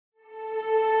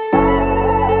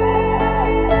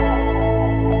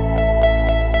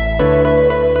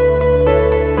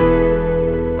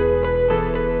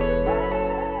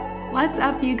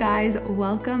guys,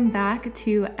 welcome back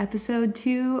to episode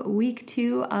 2, week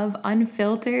 2 of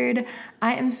Unfiltered.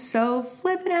 I am so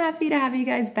flippin' happy to have you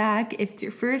guys back if it's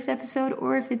your first episode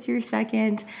or if it's your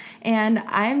second. And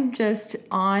I'm just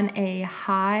on a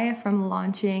high from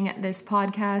launching this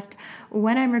podcast.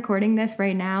 When I'm recording this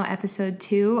right now, episode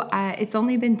 2, it's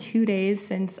only been 2 days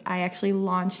since I actually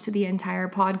launched the entire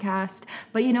podcast.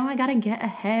 But I gotta get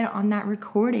ahead on that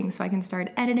recording so I can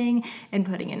start editing and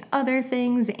putting in other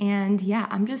things. And yeah,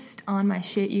 I'm just on my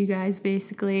shit, you guys,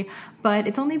 basically. But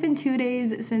it's only been 2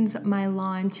 days since my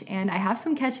launch, and I have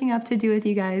some catching up to do with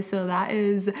you guys. So that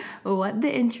is what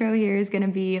the intro here is gonna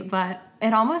be. But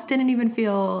it almost didn't even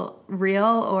feel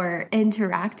real or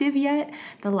interactive yet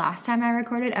the last time I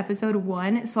recorded episode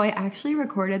 1. So I actually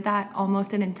recorded that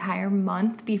almost an entire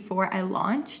month before I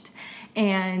launched.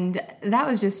 And that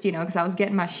was just, because I was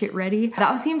getting my shit ready.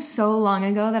 That seems so long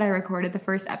ago that I recorded the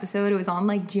first episode. It was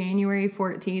on January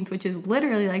 14th, which is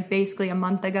literally basically a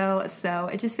month ago. So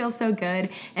it just feels so good.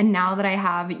 And now that I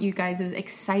have you guys'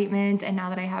 excitement and now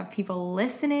that I have people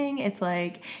listening, it's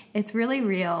really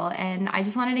real. And I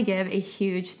just wanted to give a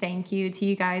huge thank you to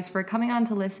you guys for coming on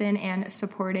to listen and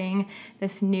supporting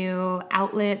this new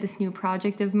outlet, this new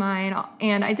project of mine.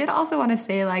 And I did also want to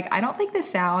say, I don't think the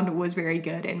sound was very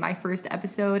good in my first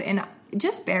episode, and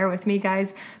just bear with me,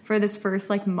 guys, for this first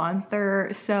month or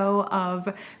so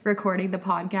of recording the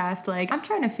podcast. I'm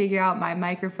trying to figure out my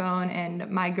microphone and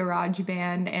my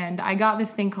GarageBand, and I got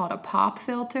this thing called a pop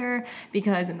filter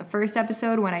because in the first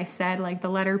episode when I said the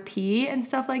letter P and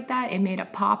stuff like that, it made a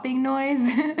popping noise,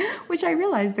 which I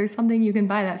realized there's something you can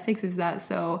buy that fixes that.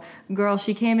 So girl,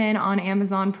 she came in on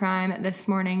Amazon Prime this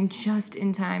morning just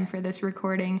in time for this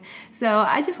recording. So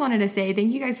I just wanted to say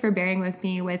thank you guys for bearing with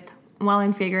me while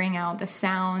I'm figuring out the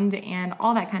sound and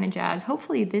all that kind of jazz.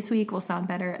 Hopefully this week will sound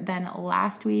better than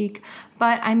last week.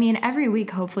 But every week,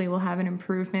 hopefully we'll have an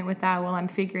improvement with that while I'm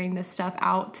figuring this stuff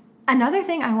out. Another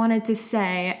thing I wanted to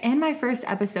say, in my first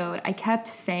episode, I kept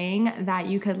saying that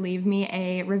you could leave me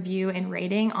a review and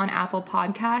rating on Apple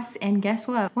Podcasts, and guess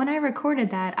what? When I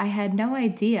recorded that, I had no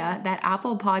idea that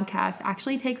Apple Podcasts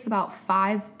actually takes about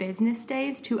 5 business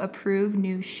days to approve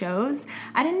new shows.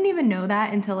 I didn't even know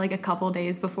that until a couple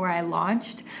days before I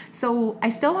launched. So I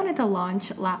still wanted to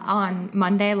launch on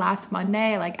last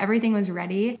Monday, everything was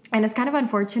ready, and it's kind of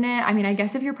unfortunate. I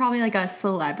guess if you're probably a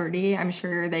celebrity, I'm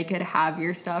sure they could have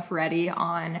your stuff ready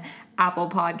on Apple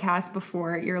Podcasts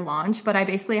before your launch, but I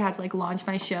basically had to launch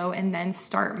my show and then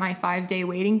start my 5-day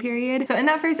waiting period. So in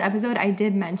that first episode, I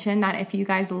did mention that if you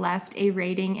guys left a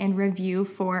rating and review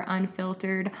for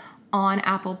Unfiltered on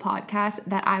Apple Podcasts,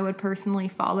 that I would personally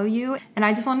follow you. And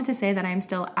I just wanted to say that I'm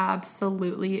still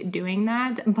absolutely doing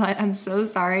that, but I'm so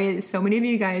sorry. So many of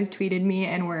you guys tweeted me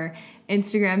and were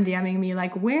Instagram DMing me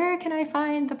where can I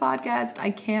find the podcast?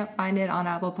 I can't find it on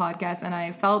Apple Podcasts. And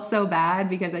I felt so bad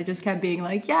because I just kept being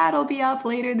yeah, it'll be up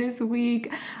later this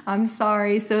week. I'm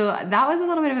sorry. So that was a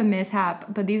little bit of a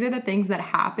mishap, but these are the things that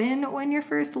happen when you're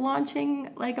first launching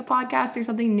a podcast or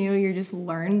something new. You just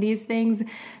learn these things.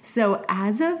 So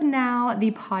as of now,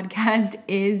 the podcast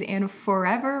is and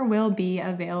forever will be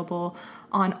available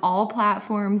on all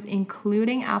platforms,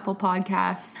 including Apple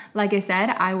Podcasts. Like I said,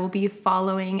 I will be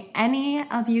following any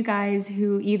of you guys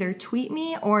who either tweet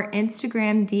me or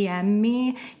Instagram DM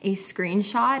me a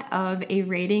screenshot of a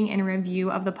rating and review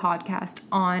of the podcast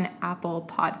on Apple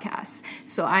Podcasts.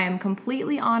 So I am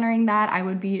completely honoring that. I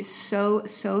would be so,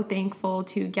 so thankful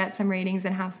to get some ratings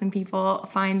and have some people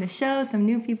find the show, some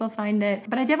new people find it.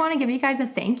 But I did want to give you guys a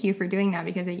thank you for doing that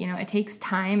because it takes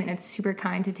time, and it's super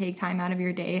kind to take time out of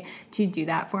your day to do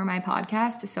that for my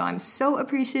podcast. So I'm so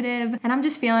appreciative, and I'm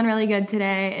just feeling really good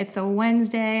today. It's a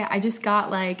Wednesday. I just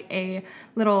got a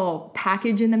little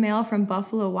package in the mail from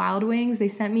Buffalo Wild Wings. They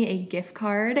sent me a gift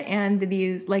card, and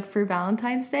these for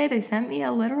Valentine's Day, they sent me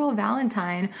a literal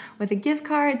Valentine with a gift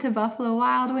card to Buffalo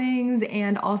Wild Wings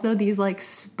and also these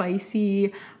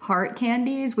spicy heart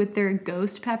candies with their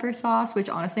ghost pepper sauce, which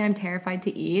honestly I'm terrified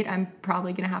to eat. I'm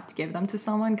probably gonna have to give them to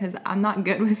someone because I'm not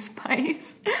good with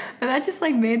spice. But that just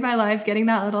made my life, getting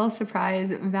that little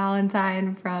surprise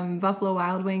Valentine from Buffalo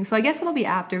Wild Wings. So I guess it'll be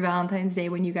after Valentine's Day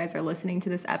when you guys are listening to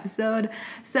this episode.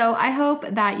 So I hope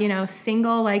that,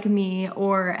 single like me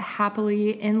or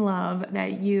happily in love,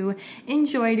 that you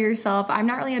enjoyed yourself. I'm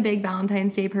not really a big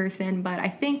Valentine's Day person, but I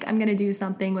think I'm gonna do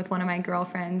something with one of my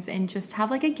girlfriends and just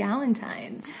have a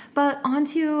Galentine's. But on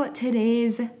to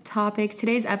today's topic,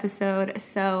 today's episode.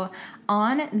 So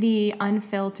on the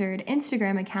Unfiltered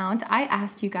Instagram account, I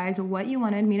asked you guys what you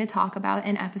wanted me to talk about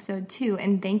in episode 2.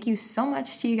 And thank you so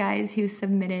much to you guys who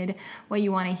submitted what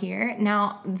you want to hear.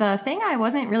 Now, the thing I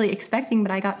wasn't really expecting,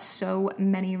 but I got so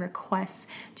many requests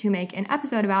to make an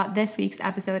episode about this week's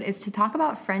episode, is to talk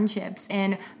about friendships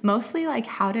and mostly like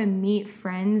how to meet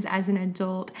friends as an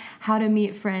adult, how to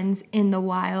meet friends in the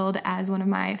wild, as one of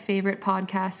my favorite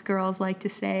podcast girls like to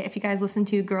say. If you guys listen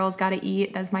to Girls Gotta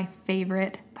Eat, that's my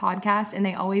favorite podcast, and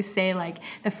they always say like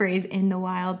the phrase in the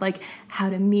wild, like how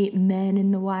to meet men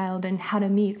in the wild and how to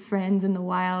meet friends in the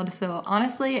wild. So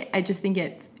honestly, I just think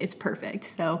it's perfect.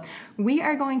 So we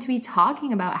are going to be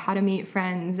talking about how to meet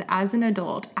friends as an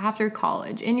adult after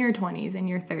college, in your 20s and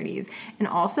your 30s. And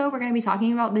also we're going to be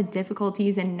talking about the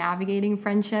difficulties in navigating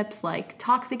friendships, like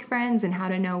toxic friends, and how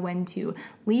to know when to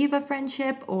leave a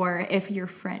friendship or if your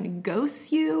friend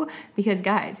ghosts you. Because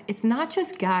guys, it's not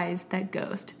just guys that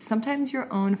ghost. Sometimes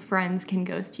your own friends can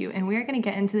ghost you. And we're going to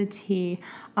get into the tea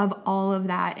of all of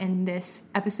that in this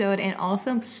episode. And also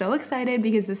I'm so excited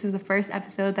because this is the first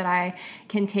episode that I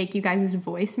can take you guys'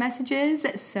 voice messages.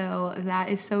 So that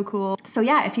is so cool. So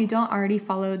yeah, if you don't already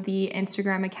follow the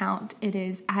Instagram account, it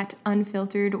is at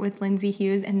Unfiltered with Lindsay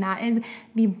Hughes. And that is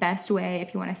the best way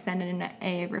if you want to send in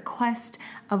a request,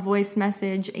 a voice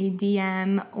message, a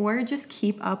DM, or just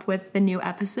keep up with the new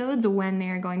episodes when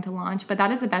they're going to launch. But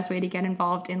that is the best way to get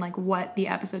involved in like what the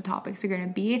episode topics are going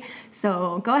to be.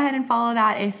 So go ahead and follow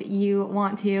that if you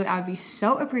want to. I would be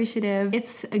so appreciative.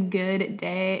 It's a good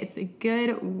day. It's a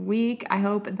good week. I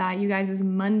hope that you guys'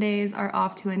 Mondays are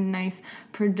off to a nice,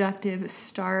 productive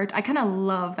start. I kind of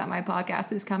love that my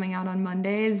podcast is coming out on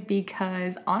Mondays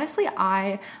because honestly,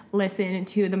 I listen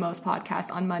to the most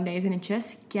podcasts on Mondays and it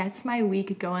just gets my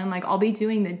week going. Like I'll be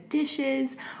doing the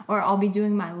dishes or I'll be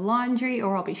doing my laundry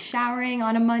or I'll be showering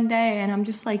on a Monday and I'm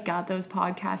just like got those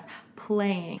podcasts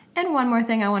playing. And one more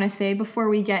thing I want to say before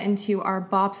we get into our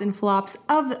bops and flops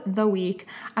of the week,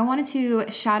 I wanted to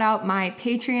shout out my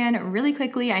Patreon really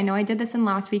quickly. I know I did this in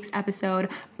last week's episode,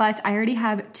 but I already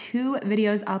have 2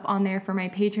 videos up on there for my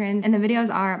patrons, and the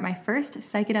videos are my first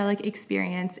psychedelic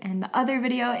experience, and the other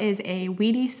video is a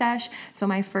weedy sesh, so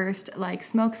my first like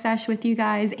smoke sesh with you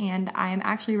guys, and I am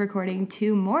actually recording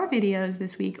 2 more videos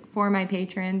this week for my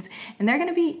patrons, and they're going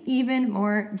to be even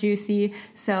more juicy.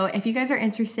 So if you guys are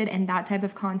interested in that type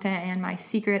of content and my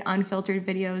secret unfiltered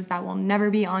videos that will never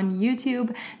be on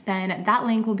YouTube, then that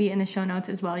link will be in the show notes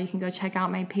as well. You can go check out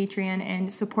my Patreon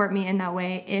and support me in that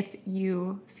way if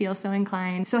you feel so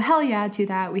inclined. So hell yeah to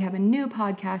that. We have a new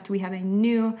podcast. We have a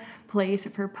new place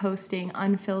for posting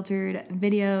unfiltered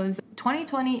videos.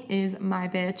 2020 is my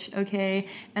bitch, okay?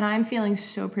 And I'm feeling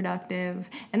so productive.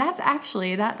 And that's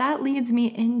actually, that leads me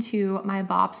into my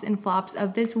bops and flops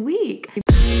of this week.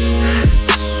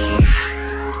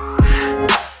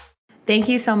 Thank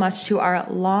you so much to our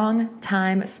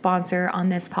long-time sponsor on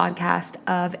this podcast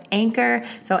of Anchor.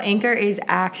 So Anchor is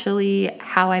actually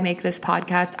how I make this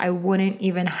podcast. I wouldn't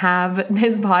even have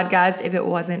this podcast if it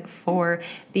wasn't for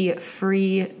the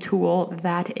free tool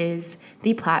that is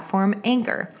the platform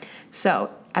Anchor.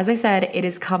 So as I said, it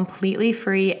is completely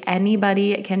free.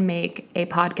 Anybody can make a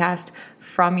podcast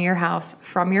from your house,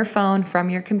 from your phone, from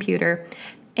your computer.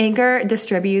 Anchor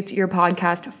distributes your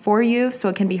podcast for you so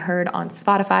it can be heard on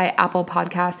Spotify, Apple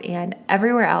Podcasts, and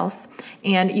everywhere else.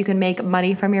 And you can make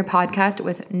money from your podcast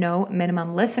with no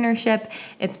minimum listenership.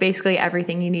 It's basically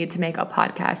everything you need to make a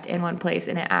podcast in one place.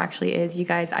 And it actually is. You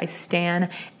guys, I stan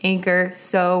Anchor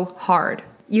so hard.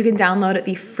 You can download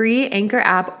the free Anchor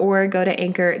app or go to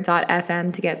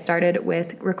anchor.fm to get started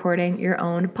with recording your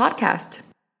own podcast.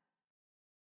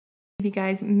 If you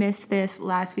guys missed this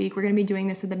last week, we're going to be doing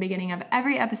this at the beginning of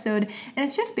every episode, and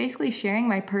it's just basically sharing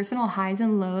my personal highs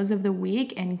and lows of the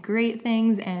week and great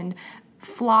things and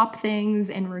flop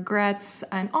things and regrets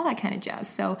and all that kind of jazz.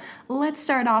 So let's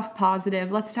start off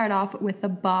positive. Let's start off with the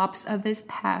bops of this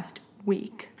past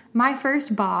week. My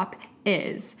first bop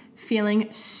is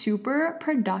feeling super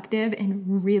productive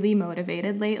and really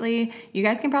motivated lately. You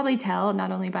guys can probably tell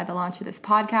not only by the launch of this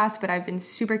podcast, but I've been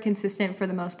super consistent for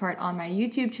the most part on my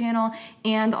YouTube channel.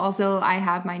 And also I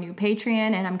have my new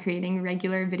Patreon and I'm creating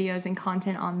regular videos and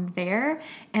content on there.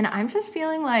 And I'm just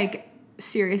feeling like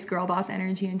serious girl boss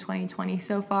energy in 2020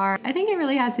 so far. I think it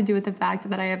really has to do with the fact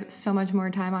that I have so much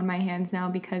more time on my hands now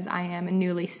because I am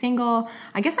newly single.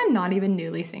 I guess I'm not even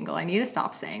newly single. I need to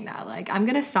stop saying that. Like, I'm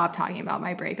gonna stop talking about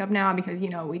my breakup now because, you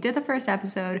know, we did the first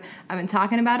episode. I've been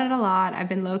talking about it a lot. I've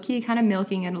been low-key kind of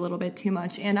milking it a little bit too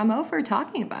much, and I'm over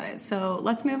talking about it. So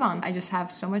let's move on. I just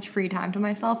have so much free time to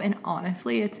myself, and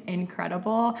honestly, it's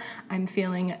incredible. I'm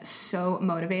feeling so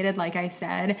motivated, like I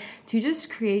said, to just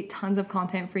create tons of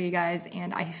content for you guys guys,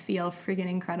 and I feel freaking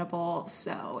incredible.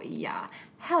 So yeah,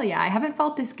 hell yeah, I haven't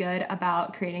felt this good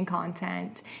about creating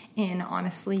content in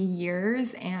honestly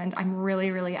years, and I'm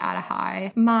really, really at a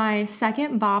high. My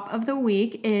second bop of the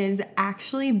week is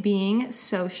actually being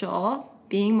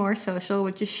more social,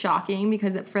 which is shocking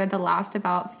because for the last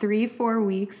about 3-4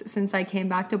 weeks since I came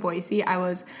back to Boise, I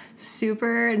was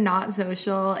super not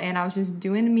social and I was just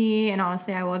doing me. And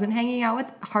honestly, I wasn't hanging out with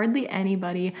hardly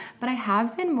anybody, but I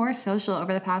have been more social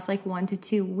over the past like 1 to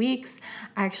 2 weeks.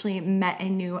 I actually met a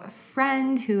new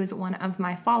friend who is one of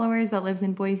my followers that lives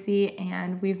in Boise,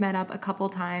 and we've met up a couple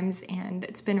times, and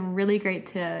it's been really great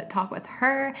to talk with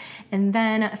her. And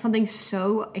then something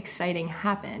so exciting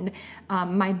happened.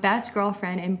 My best girlfriend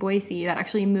in Boise that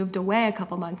actually moved away a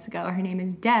couple months ago, her name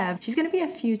is Dev. She's going to be a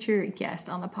future guest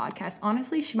on the podcast.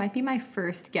 Honestly, she might be my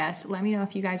first guest. Let me know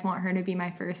if you guys want her to be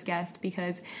my first guest,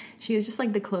 because she is just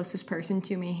like the closest person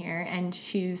to me here, and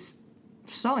she's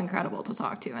so incredible to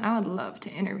talk to, and I would love to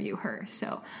interview her.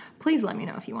 So please let me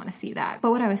know if you want to see that.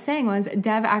 But what I was saying was,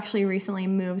 Dev actually recently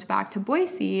moved back to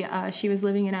Boise. She was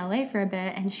living in LA for a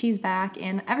bit, and she's back.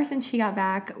 And ever since she got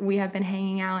back, we have been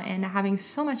hanging out and having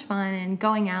so much fun and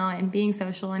going out and being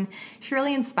social. And she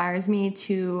really inspires me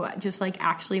to just like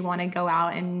actually want to go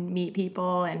out and meet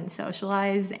people and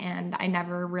socialize. And I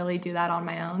never really do that on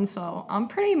my own. So I'm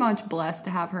pretty much blessed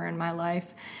to have her in my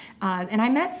life. And I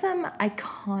met some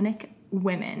iconic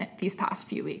women these past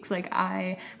few weeks. Like,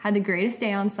 I had the greatest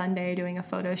day on Sunday doing a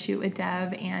photo shoot with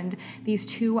Dev and these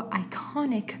two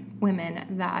iconic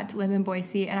women that live in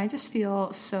Boise, and I just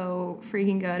feel so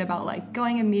freaking good about like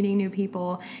going and meeting new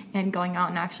people and going out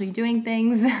and actually doing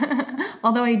things.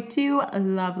 Although I do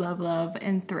love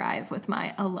and thrive with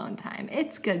my alone time.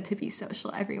 It's good to be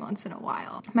social every once in a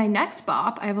while. My next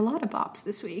bop, I have a lot of bops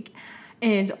this week,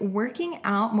 is working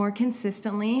out more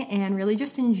consistently and really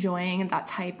just enjoying that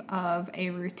type of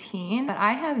a routine. But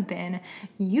I have been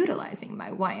utilizing my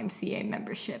YMCA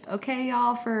membership. Okay,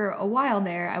 y'all, for a while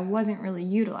there, I wasn't really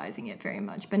utilizing it very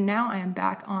much, but now I am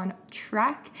back on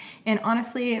track. And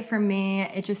honestly, for me,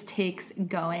 it just takes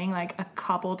going like a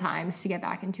couple times to get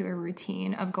back into a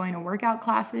routine of going to workout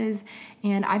classes.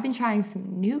 And I've been trying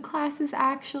some new classes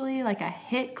actually, like a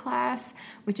HIIT class,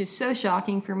 which is so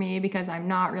shocking for me because I'm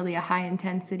not really a high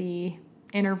intensity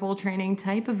interval training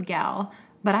type of gal,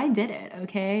 but I did it,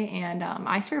 okay? And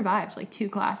I survived like 2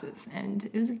 classes, and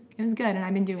it was good. And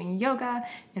I've been doing yoga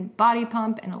and body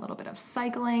pump and a little bit of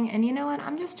cycling, and you know what?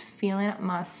 I'm just feeling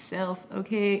myself,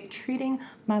 okay? Treating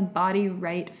my body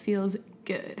right feels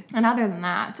good. And other than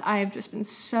that, I've just been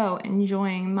so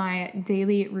enjoying my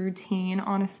daily routine,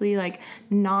 honestly. Like,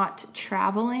 not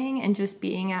traveling and just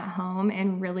being at home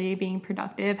and really being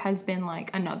productive has been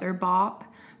like another bop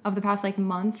of the past like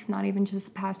month, not even just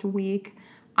the past week.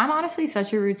 I'm honestly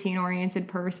such a routine-oriented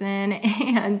person,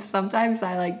 and sometimes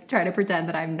I like try to pretend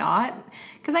that I'm not,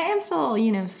 because I am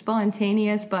still,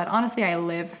 spontaneous, but honestly I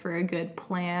live for a good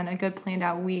plan, a good planned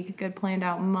out week, a good planned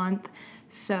out month.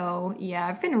 So yeah,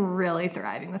 I've been really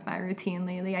thriving with my routine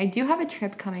lately. I do have a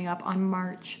trip coming up on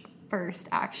March 1st,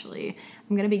 actually.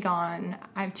 I'm going to be gone.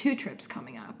 I have 2 trips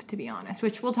coming up, to be honest,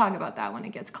 which we'll talk about that when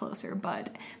it gets closer.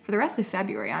 But for the rest of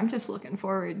February, I'm just looking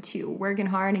forward to working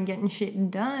hard and getting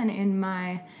shit done in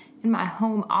my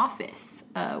home office,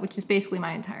 which is basically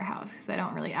my entire house because I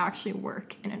don't really actually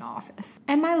work in an office.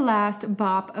 And my last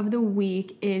bop of the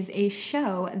week is a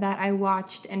show that I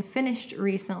watched and finished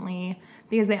recently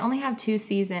because they only have 2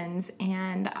 seasons,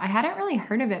 and I hadn't really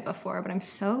heard of it before, but I'm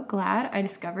so glad I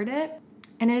discovered it.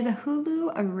 And it is a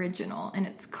Hulu original, and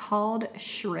it's called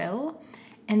Shrill.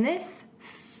 And this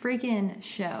freaking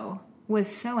show was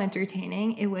so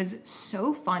entertaining. It was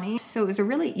so funny. So it was a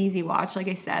really easy watch. Like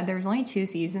I said, there was only 2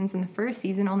 seasons, and the first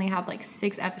season only had like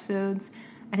 6 episodes.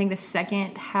 I think the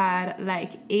second had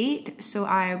like 8. So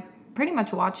I pretty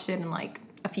much watched it in like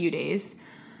a few days.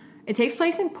 It takes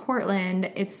place in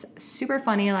Portland. It's super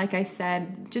funny, like I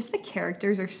said. Just the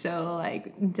characters are so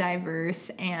like diverse,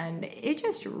 and it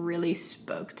just really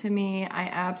spoke to me. I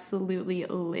absolutely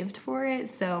lived for it.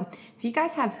 So if you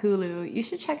guys have Hulu, you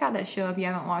should check out that show if you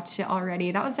haven't watched it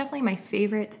already. That was definitely my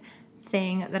favorite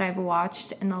thing that I've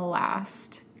watched in the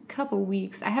last couple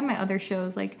weeks. I have my other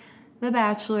shows like The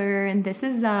Bachelor and This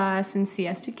Is Us and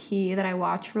Siesta Key that I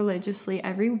watch religiously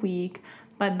every week.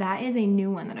 But that is a new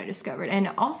one that I discovered.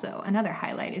 And also, another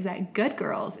highlight is that Good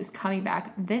Girls is coming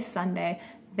back this Sunday.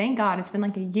 Thank God, it's been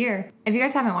like a year. If you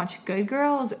guys haven't watched Good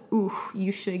Girls,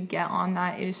 you should get on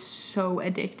that. It is so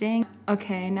addicting.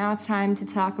 Okay, now it's time to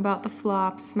talk about the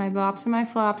flops. My bops and my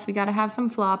flops. We gotta have some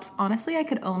flops. Honestly, I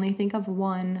could only think of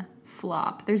one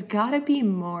flop. There's gotta be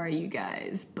more, you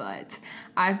guys, but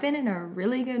I've been in a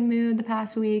really good mood the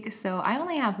past week, so I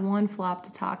only have one flop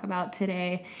to talk about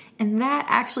today, and that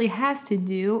actually has to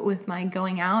do with my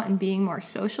going out and being more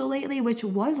social lately, which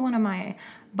was one of my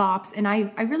bops, and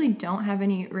I really don't have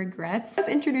any regrets. I was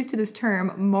introduced to this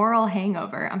term, moral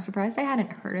hangover. I'm surprised I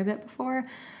hadn't heard of it before.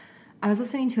 I was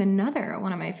listening to another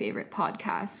one of my favorite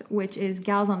podcasts, which is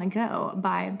Gals on the Go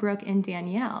by Brooke and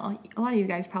Danielle. A lot of you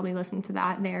guys probably listen to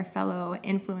that. They're fellow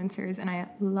influencers, and I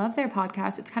love their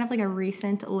podcast. It's kind of like a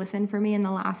recent listen for me in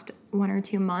the last 1 or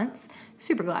 2 months.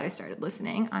 Super glad I started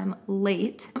listening. I'm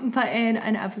late. But in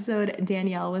an episode,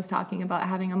 Danielle was talking about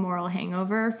having a moral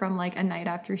hangover from like a night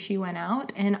after she went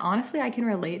out. And honestly, I can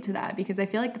relate to that because I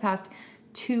feel like the past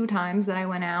 2 times that I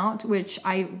went out, which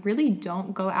I really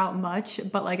don't go out much,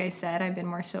 but like I said, I've been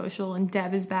more social, and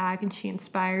Deb is back and she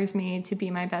inspires me to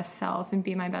be my best self and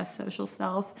be my best social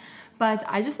self. But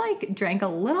I just like drank a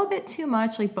little bit too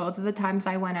much, like both of the times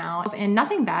I went out, and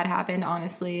nothing bad happened,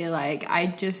 honestly. Like I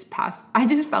just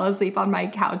fell asleep on my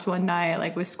couch one night,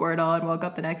 like with Squirtle, and woke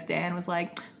up the next day and was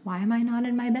like, why am I not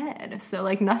in my bed? So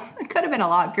like nothing could have been a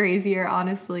lot crazier,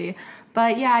 honestly.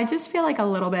 But yeah, I just feel like a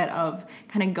little bit of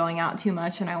kind of going out too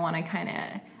much, and I want to kind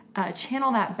of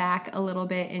channel that back a little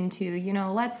bit into, you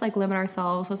know, let's like limit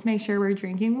ourselves. Let's make sure we're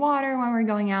drinking water when we're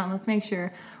going out, and let's make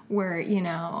sure we're, you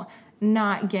know,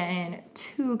 not getting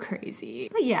too crazy.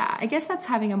 But yeah, I guess that's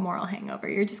having a moral hangover.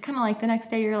 You're just kind of like the next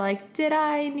day you're like, did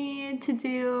I need to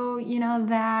do, you know,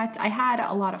 that? I had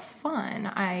a lot of fun.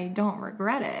 I don't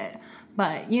regret it,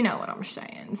 but you know what I'm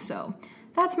saying. So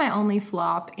that's my only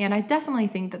flop, and I definitely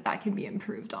think that that can be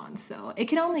improved on. So it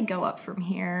can only go up from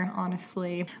here,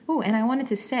 honestly. Oh, and I wanted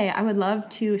to say I would love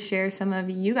to share some of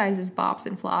you guys' bops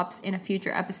and flops in a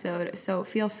future episode. So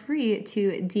feel free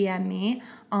to DM me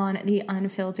on the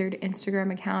Unfiltered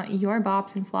Instagram account your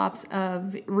bops and flops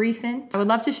of recent. I would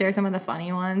love to share some of the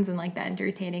funny ones and like the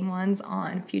entertaining ones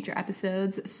on future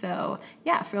episodes. So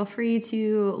yeah, feel free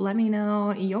to let me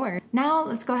know yours. Now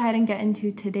let's go ahead and get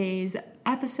into today's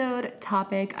episode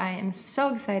topic. I am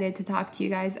so excited to talk to you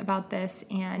guys about this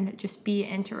and just be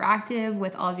interactive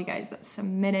with all of you guys that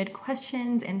submitted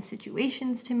questions and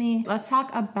situations to me. Let's talk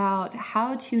about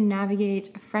how to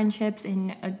navigate friendships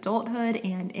in adulthood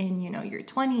and in, you know, your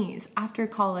 20s, after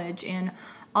college, and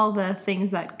all the things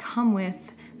that come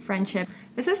with friendship.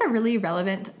 This is a really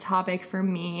relevant topic for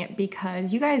me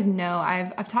because you guys know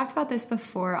I've talked about this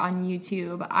before on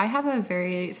YouTube. I have a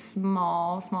very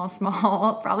small,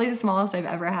 probably the smallest I've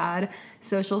ever had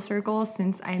social circle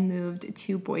since I moved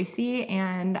to Boise,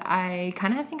 and I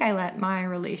kind of think I let my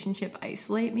relationship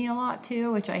isolate me a lot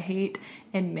too, which I hate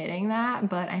admitting that,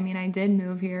 but I mean, I did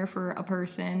move here for a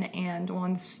person, and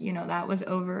once, you know, that was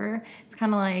over, it's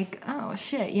kind of like, oh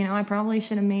shit, you know, I probably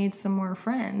should have made some more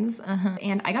friends.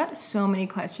 And I got so many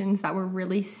questions that were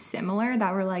really similar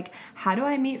that were like, how do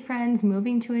I meet friends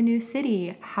moving to a new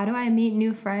city? How do I meet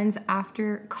new friends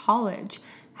after college?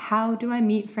 How do I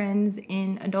meet friends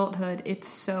in adulthood? It's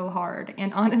so hard.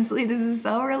 And honestly, this is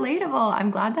so relatable. I'm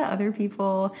glad that other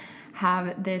people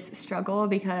have this struggle,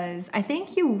 because I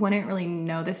think you wouldn't really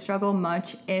know this struggle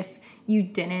much if you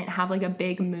didn't have like a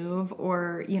big move,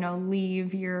 or, you know,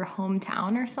 leave your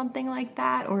hometown or something like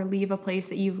that, or leave a place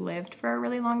that you've lived for a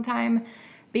really long time.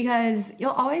 Because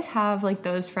you'll always have like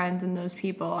those friends and those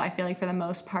people, I feel like, for the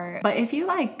most part. But if you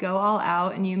like go all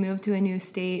out and you move to a new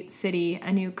state, city,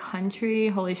 a new country,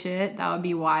 holy shit, that would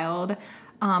be wild.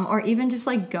 Or even just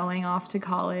like going off to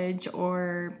college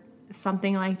or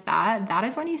something like that, that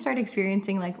is when you start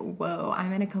experiencing like, whoa,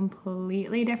 I'm in a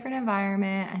completely different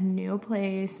environment, a new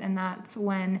place. And that's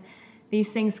when these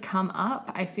things come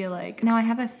up, I feel like. Now I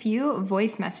have a few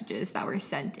voice messages that were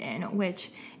sent in,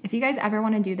 which if you guys ever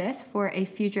want to do this for a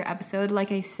future episode,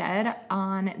 like I said,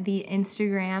 on the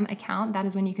Instagram account, that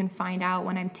is when you can find out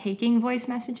when I'm taking voice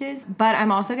messages. But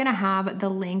I'm also going to have the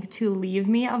link to leave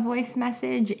me a voice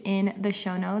message in the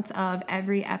show notes of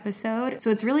every episode. So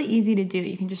it's really easy to do.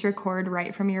 You can just record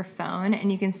right from your phone,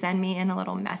 and you can send me in a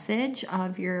little message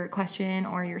of your question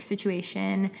or your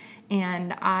situation.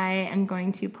 And I am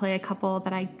going to play a couple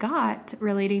that I got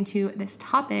relating to this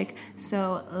topic.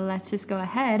 So let's just go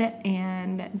ahead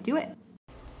and do it.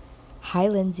 Hi,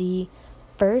 Lindsay.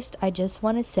 First, I just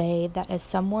want to say that as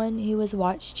someone who has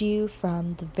watched you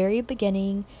from the very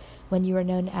beginning, when you were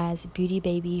known as Beauty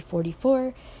Baby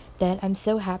 44, that I'm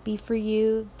so happy for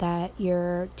you that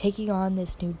you're taking on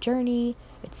this new journey.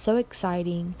 It's so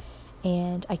exciting,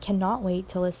 and I cannot wait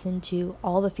to listen to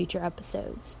all the future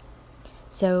episodes.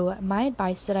 So my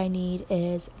advice that I need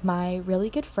is, my really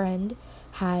good friend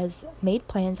has made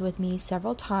plans with me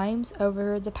several times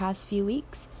over the past few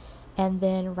weeks, and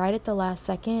then right at the last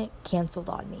second canceled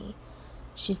on me.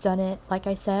 She's done it, like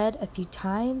I said, a few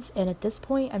times, and at this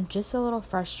point I'm just a little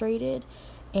frustrated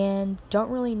and don't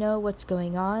really know what's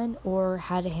going on or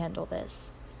how to handle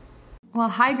this. Well,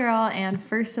 hi, girl. And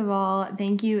first of all,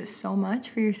 thank you so much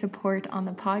for your support on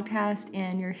the podcast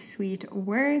and your sweet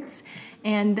words.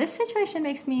 And this situation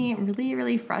makes me really,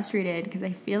 really frustrated because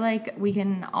I feel like we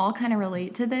can all kind of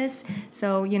relate to this.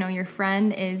 So, your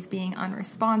friend is being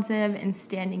unresponsive and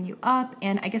standing you up.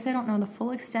 And I guess I don't know the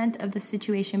full extent of the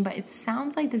situation, but it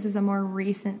sounds like this is a more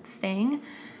recent thing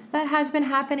that has been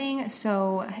happening.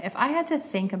 So if I had to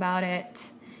think about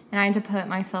it, and I had to put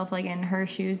myself in her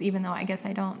shoes, even though I guess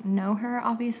I don't know her,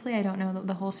 obviously. I don't know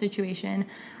the whole situation.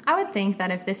 I would think that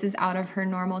if this is out of her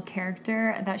normal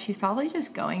character, that she's probably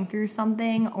just going through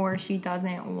something, or she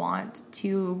doesn't want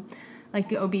to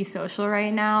go be social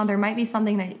right now. There might be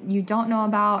something that you don't know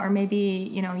about, or maybe,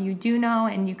 you do know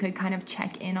and you could kind of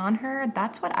check in on her.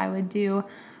 That's what I would do.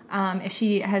 If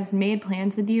she has made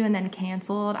plans with you and then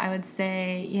canceled, I would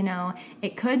say,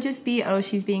 it could just be,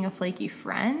 she's being a flaky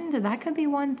friend. That could be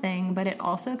one thing, but it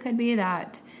also could be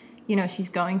that, she's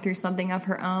going through something of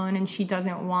her own and she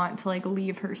doesn't want to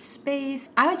leave her space.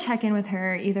 I would check in with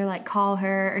her, either call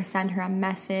her or send her a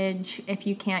message if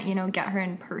you can't, get her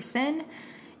in person.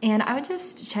 And I would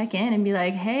just check in and be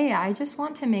like, hey, I just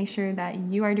want to make sure that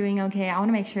you are doing okay. I want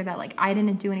to make sure that I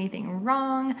didn't do anything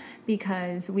wrong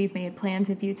because we've made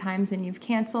plans a few times and you've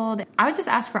canceled. I would just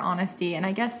ask for honesty. And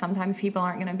I guess sometimes people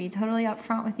aren't going to be totally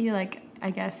upfront with you.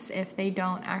 I guess if they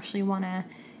don't actually want to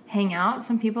hang out,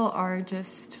 some people are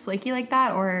just flaky like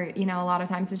that. Or, a lot of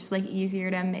times it's just easier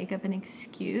to make up an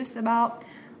excuse about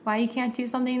why you can't do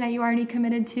something that you already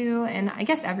committed to. And I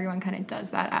guess everyone kind of does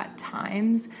that at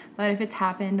times. But if it's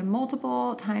happened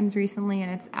multiple times recently and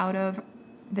it's out of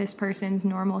this person's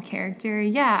normal character,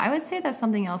 yeah, I would say that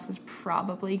something else is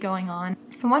probably going on.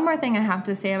 And one more thing I have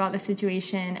to say about the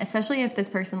situation, especially if this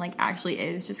person actually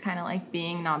is just kind of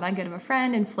being not that good of a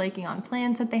friend and flaking on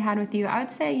plans that they had with you, I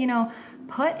would say,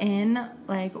 put in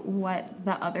what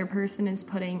the other person is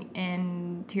putting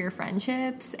into your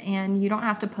friendships, and you don't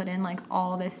have to put in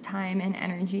all this time and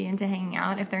energy into hanging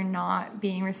out if they're not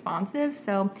being responsive.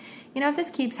 So, if this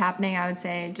keeps happening, I would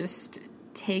say just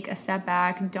take a step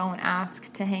back, don't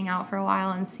ask to hang out for a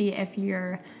while, and see if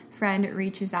your friend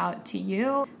reaches out to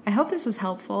you. I hope this was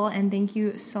helpful, and thank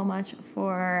you so much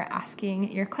for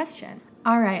asking your question.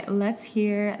 All right, let's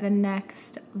hear the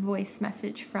next voice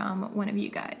message from one of you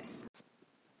guys.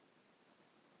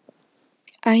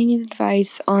 I need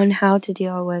advice on how to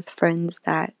deal with friends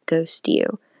that ghost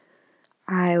you.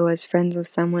 I was friends with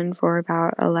someone for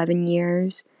about 11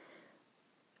 years,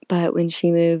 but when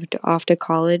she moved off to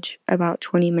college about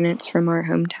 20 minutes from our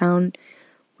hometown,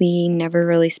 we never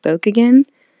really spoke again.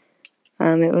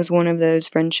 It was one of those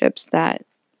friendships that,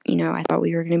 I thought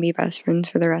we were going to be best friends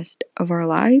for the rest of our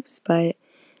lives, but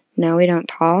now we don't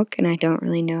talk, and I don't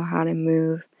really know how to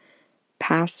move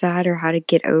past that or how to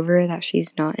get over that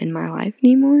she's not in my life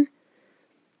anymore.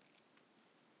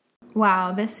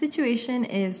 Wow, this situation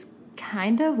is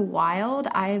kind of wild.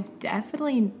 I've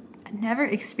definitely never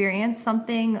experienced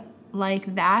something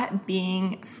like that,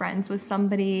 being friends with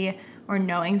somebody or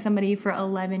knowing somebody for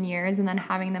 11 years and then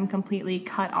having them completely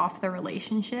cut off the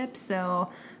relationship.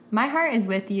 So my heart is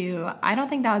with you. I don't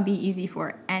think that would be easy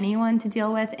for anyone to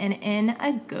deal with. And in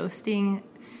a ghosting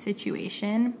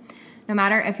situation, no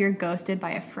matter if you're ghosted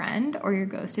by a friend or you're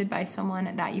ghosted by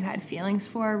someone that you had feelings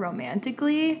for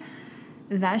romantically,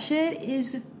 that shit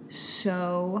is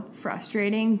so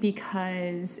frustrating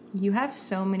because you have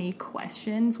so many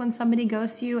questions when somebody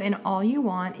ghosts you, and all you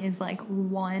want is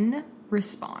one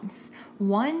response.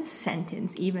 One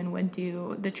sentence even would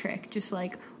do the trick. Just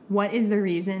what is the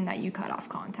reason that you cut off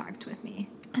contact with me?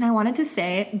 And I wanted to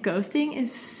say, ghosting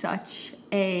is such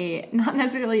a, not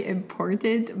necessarily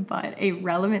important, but a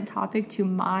relevant topic to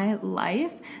my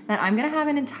life that I'm going to have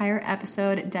an entire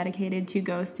episode dedicated to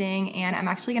ghosting. And I'm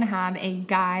actually going to have a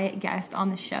guy guest on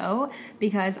the show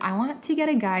because I want to get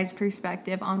a guy's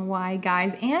perspective on why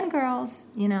guys and girls,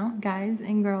 guys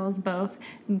and girls both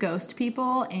ghost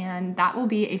people. And that will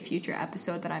be a future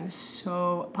episode that I'm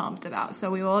so pumped about. So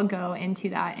we will go into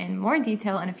that in more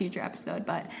detail in a future episode.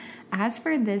 But as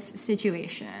for this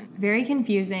situation, very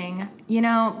confusing.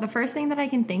 The first thing that I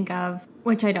can think of,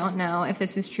 which I don't know if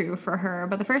this is true for her,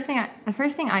 but the first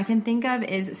thing I can think of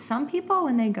is some people,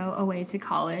 when they go away to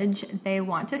college, they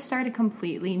want to start a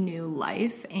completely new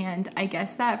life. And I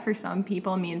guess that for some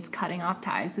people means cutting off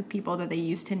ties with people that they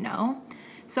used to know.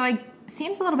 So it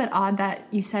seems a little bit odd that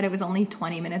you said it was only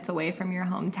 20 minutes away from your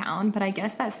hometown, but I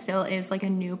guess that still is a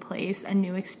new place, a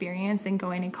new experience, and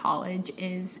going to college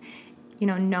is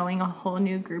knowing a whole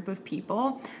new group of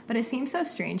people. But it seems so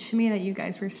strange to me that you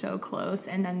guys were so close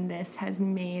and then this has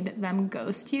made them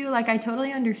ghost you. Like, I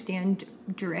totally understand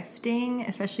drifting,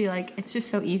 especially like it's just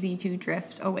so easy to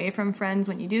drift away from friends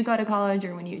when you do go to college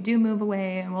or when you do move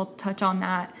away, and we'll touch on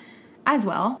that as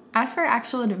well. As for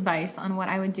actual advice on what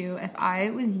I would do if I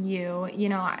was you,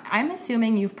 I'm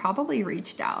assuming you've probably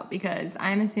reached out, because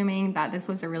I'm assuming that this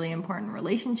was a really important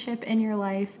relationship in your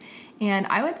life. And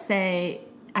I would say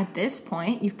at this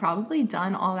point, you've probably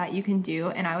done all that you can do.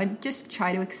 And I would just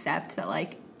try to accept that,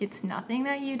 like, it's nothing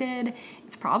that you did.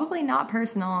 It's probably not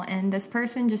personal. And this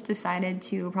person just decided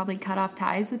to probably cut off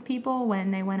ties with people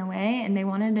when they went away and they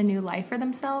wanted a new life for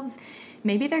themselves.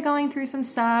 Maybe they're going through some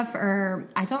stuff, or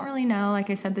I don't really know,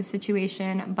 like I said, the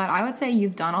situation, but I would say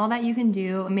you've done all that you can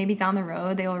do. Maybe down the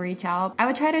road they will reach out. I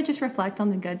would try to just reflect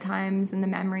on the good times and the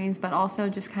memories, but also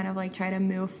just kind of like try to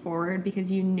move forward,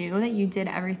 because you knew that you did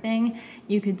everything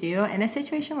you could do. And this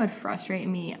situation would frustrate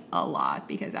me a lot,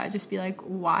 because I'd just be like,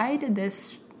 why did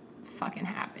this fucking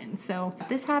happen? So if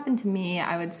this happened to me,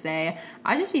 I would say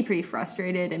I'd just be pretty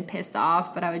frustrated and pissed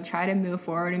off, but I would try to move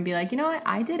forward and be like, you know what,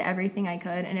 I did everything I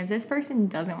could, and if this person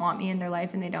doesn't want me in their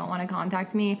life and they don't want to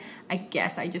contact me, I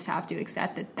guess I just have to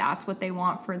accept that that's what they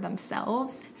want for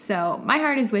themselves. So my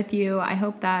heart is with you. I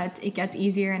hope that it gets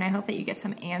easier, and I hope that you get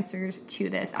some answers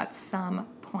to this at some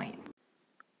point.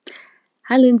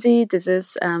 Hi, Lindsay. This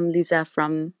is Lisa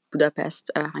from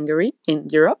Budapest, Hungary, in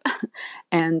Europe.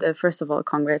 And first of all,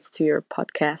 congrats to your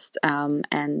podcast.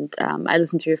 I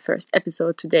listened to your first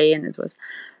episode today, and it was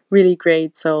really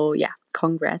great. So yeah,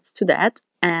 congrats to that.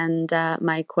 And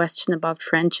my question about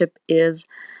friendship is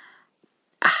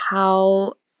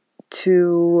how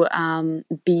to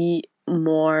be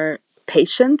more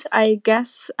patient, I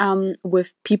guess,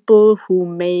 with people who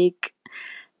make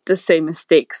the same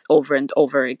mistakes over and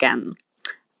over again.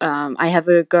 I have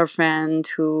a girlfriend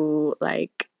who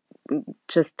like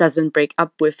just doesn't break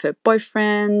up with her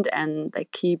boyfriend and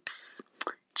like keeps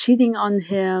cheating on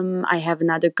him. I have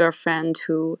another girlfriend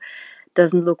who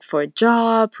doesn't look for a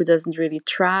job, who doesn't really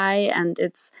try, and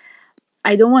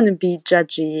I don't want to be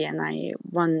judgy, and I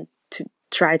want to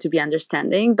try to be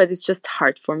understanding, but it's just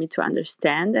hard for me to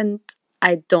understand, and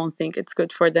I don't think it's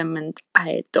good for them, and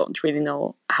I don't really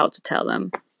know how to tell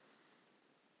them.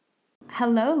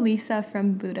 Hello, Lisa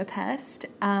from Budapest.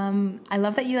 I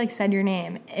love that you said your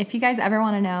name. If you guys ever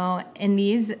want to know, in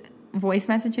these voice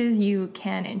messages, you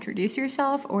can introduce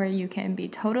yourself or you can be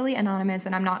totally anonymous,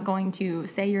 and I'm not going to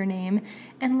say your name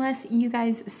unless you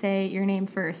guys say your name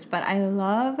first. But I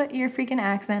love your freaking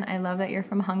accent. I love that you're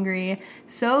from Hungary.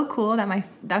 So cool that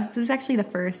this was actually the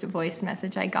first voice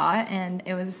message I got, and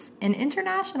it was an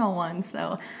international one.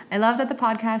 So I love that the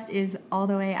podcast is all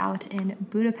the way out in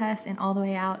Budapest and all the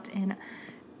way out in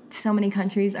so many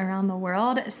countries around the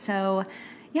world. So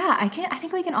yeah, I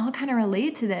think we can all kind of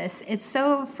relate to this. It's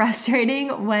so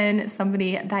frustrating when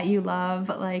somebody that you love,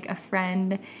 like a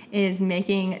friend, is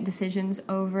making decisions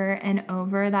over and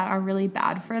over that are really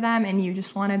bad for them, and you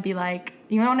just want to be like,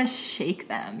 you want to shake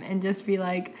them and just be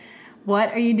like,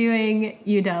 what are you doing,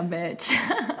 you dumb bitch?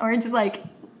 Or just like,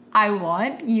 I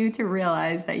want you to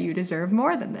realize that you deserve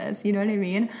more than this. You know what I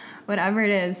mean? Whatever it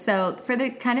is. So for the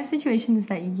kind of situations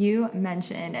that you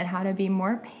mentioned and how to be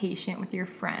more patient with your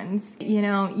friends,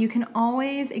 you can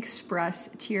always express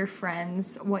to your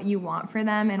friends what you want for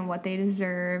them and what they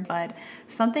deserve. But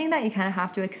something that you kind of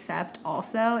have to accept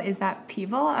also is that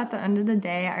people at the end of the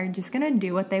day are just going to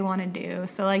do what they want to do.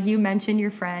 So like you mentioned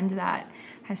your friend that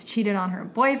has cheated on her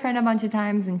boyfriend a bunch of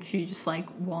times and she just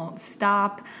won't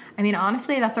stop. I mean,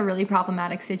 honestly, that's a really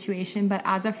problematic situation, but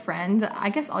as a friend,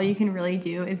 I guess all you can really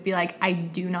do is be like, I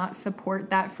do not support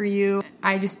that for you.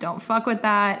 I just don't fuck with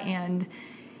that. And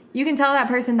you can tell that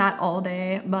person that all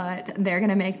day, but they're going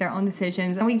to make their own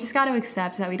decisions. And we just got to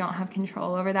accept that we don't have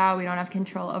control over that. We don't have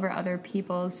control over other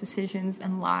people's decisions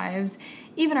and lives,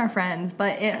 even our friends.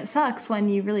 But it sucks when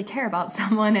you really care about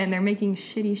someone and they're making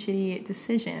shitty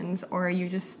decisions, or you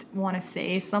just want to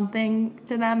say something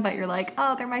to them, but you're like,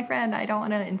 oh, they're my friend. I don't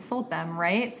want to insult them,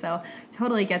 right? So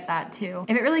totally get that too.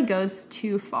 If it really goes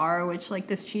too far, which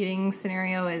this cheating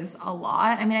scenario is a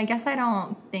lot, I mean, I guess I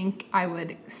don't think I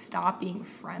would stop being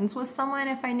friends with someone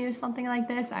if I knew something like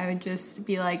this. I would just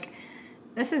be like,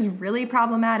 this is really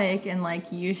problematic and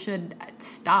like you should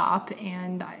stop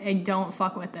and I don't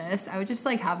fuck with this, I would just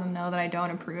like have them know that I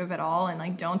don't approve at all and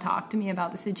like don't talk to me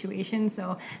about the situation.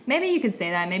 So maybe you could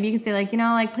say that. Maybe you could say like, you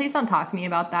know, like please don't talk to me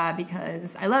about that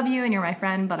because I love you and you're my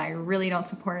friend, but I really don't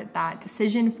support that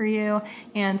decision for you.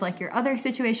 And like your other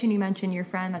situation, you mentioned your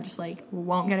friend that just like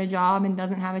won't get a job and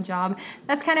doesn't have a job.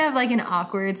 That's kind of like an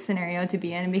awkward scenario to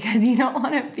be in because you don't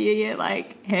want to be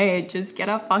like, hey, just get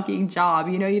a fucking job.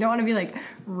 You know, you don't want to be like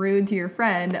rude to your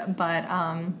friend, but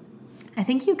I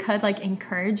think you could like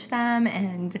encourage them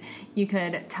and you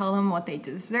could tell them what they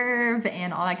deserve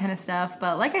and all that kind of stuff.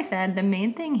 But like I said, the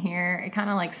main thing here, it kind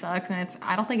of like sucks and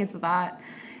I don't think it's not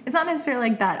necessarily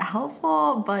like that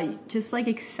helpful, but just like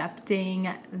accepting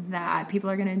that people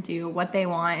are going to do what they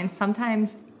want. And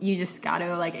sometimes you just got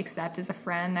to like accept as a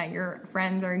friend that your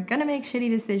friends are going to make shitty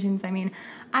decisions. I mean,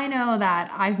 I know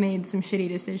that I've made some shitty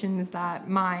decisions that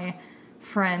my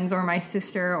friends or my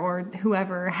sister or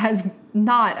whoever has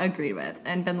not agreed with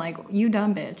and been like, you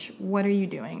dumb bitch, what are you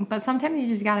doing? But sometimes you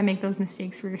just got to make those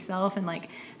mistakes for yourself and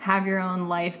like have your own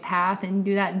life path and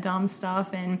do that dumb stuff.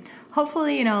 And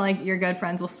hopefully, you know, like your good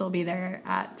friends will still be there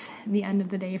at the end of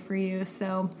the day for you.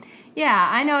 So yeah,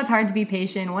 I know it's hard to be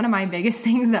patient. One of my biggest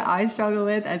things that I struggle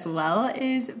with as well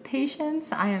is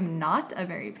patience. I am not a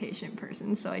very patient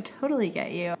person, so I totally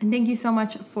get you. And thank you so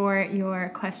much for your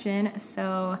question.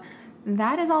 So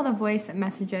that is all the voice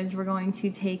messages we're going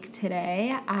to take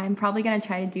today. I'm probably going to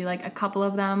try to do like a couple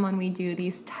of them when we do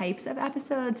these types of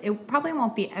episodes. It probably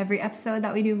won't be every episode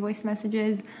that we do voice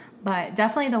messages, but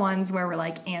definitely the ones where we're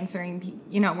like answering,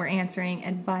 you know, we're answering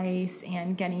advice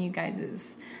and getting you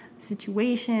guys'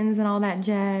 situations and all that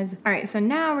jazz. All right, so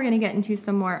now we're going to get into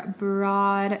some more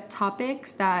broad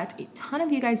topics that a ton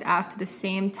of you guys asked the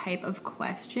same type of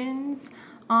questions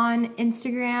on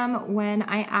Instagram when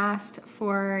I asked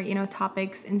for, you know,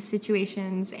 topics and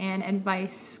situations and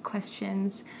advice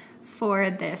questions for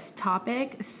this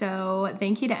topic. So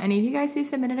thank you to any of you guys who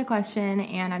submitted a question,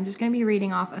 and I'm just going to be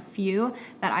reading off a few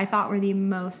that I thought were the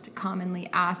most commonly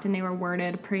asked, and they were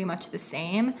worded pretty much the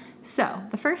same. So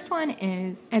the first one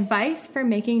is advice for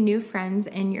making new friends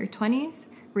in your 20s,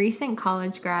 recent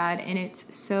college grad, and it's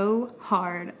so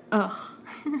hard. Ugh.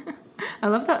 I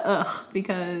love the ugh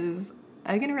because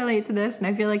I can relate to this, and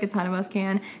I feel like a ton of us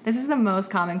can. This is the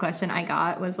most common question I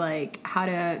got, was like how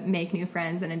to make new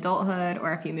friends in adulthood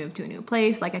or if you move to a new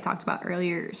place, like I talked about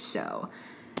earlier. So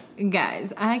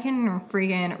guys, I can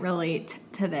freaking relate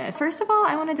to this. First of all,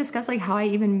 I want to discuss like how I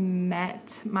even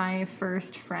met my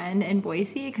first friend in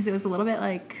Boise, because it was a little bit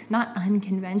like not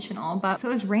unconventional, but so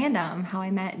it was random how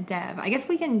I met Dev. I guess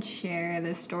we can share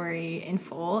this story in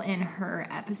full in her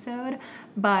episode,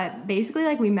 but basically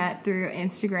like we met through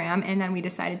Instagram and then we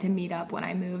decided to meet up when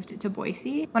I moved to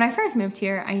Boise. When I first moved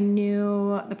here, I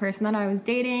knew the person that I was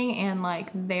dating and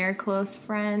like their close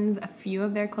friends, a few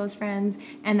of their close friends,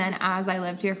 and then as I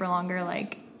lived here for longer,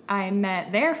 like I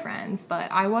met their friends,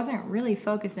 but I wasn't really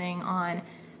focusing on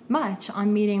much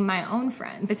on meeting my own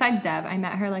friends. Besides Deb, I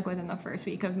met her like within the first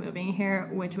week of moving here,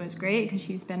 which was great because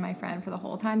she's been my friend for the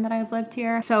whole time that I've lived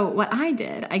here. So what I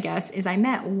did, I guess, is I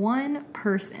met one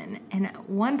person, and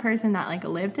one person that like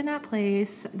lived in that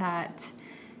place that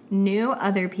knew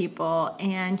other people,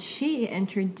 and she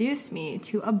introduced me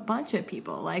to a bunch of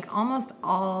people, like almost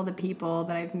all the people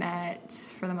that I've met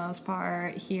for the most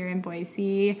part here in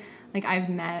Boise. Like I've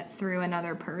met through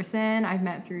another person. I've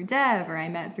met through Dev, or I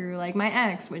met through like my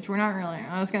ex, which we're not really,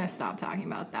 I was going to stop talking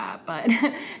about that. But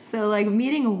so like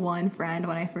meeting one friend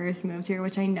when I first moved here,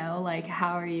 which I know like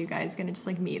how are you guys going to just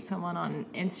like meet someone on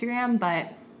Instagram?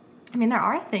 But I mean, there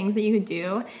are things that you could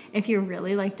do if you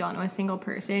really like don't know a single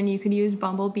person. You could use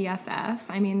Bumble BFF.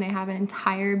 I mean, they have an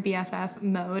entire BFF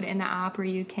mode in the app where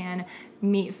you can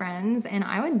meet friends, and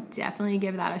I would definitely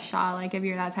give that a shot, like if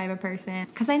you're that type of person,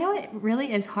 because I know it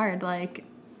really is hard, like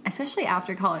especially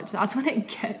after college. That's when it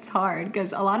gets hard,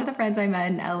 because a lot of the friends I met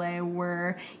in LA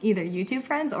were either YouTube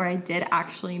friends or I did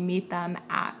actually meet them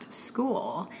at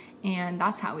school. And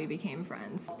that's how we became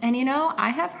friends. And you know, I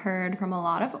have heard from a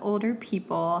lot of older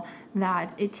people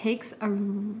that it takes a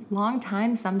long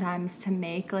time sometimes to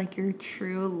make like your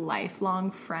true lifelong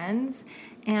friends.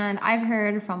 And I've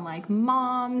heard from like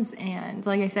moms and,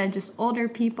 like I said, just older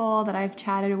people that I've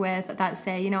chatted with that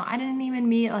say, you know, I didn't even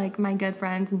meet like my good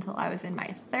friends until I was in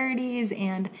my 30s,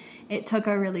 and it took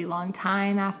a really long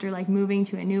time after like moving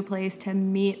to a new place to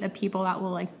meet the people that will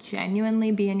like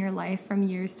genuinely be in your life from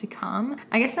years to come.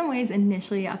 I guess some ways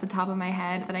initially at the top of my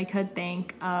head that I could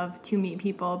think of to meet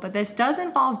people, but this does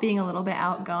involve being a little bit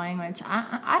outgoing, which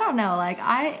I don't know, like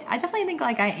I definitely think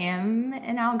like I am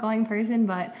an outgoing person,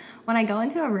 but when I go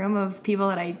into a room of people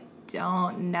that I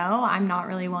don't know. I'm not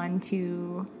really one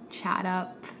to chat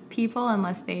up people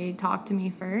unless they talk to me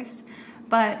first.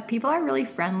 But people are really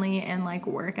friendly in like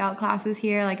workout classes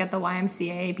here. Like at the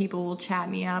YMCA, people will chat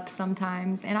me up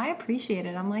sometimes, and I appreciate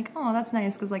it. I'm like, oh, that's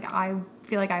nice, because like I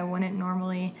feel like I wouldn't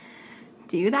normally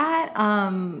do that.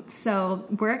 So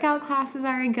workout classes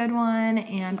are a good one,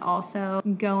 and also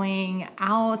going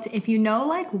out. If you know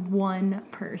like one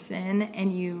person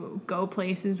and you go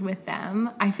places with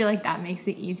them, I feel like that makes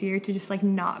it easier to just like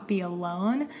not be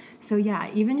alone. So yeah,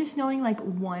 even just knowing like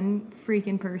one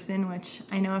freaking person, which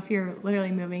I know if you're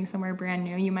literally moving somewhere brand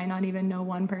new, you might not even know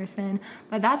one person,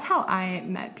 but that's how I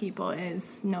met people,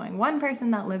 is knowing one person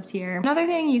that lived here. Another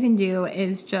thing you can do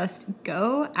is just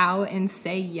go out and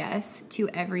say yes to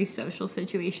every social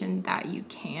situation that you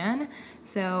can.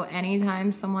 So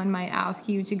anytime someone might ask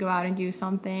you to go out and do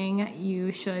something,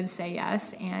 you should say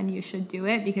yes, and you should do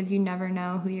it, because you never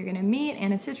know who you're gonna meet,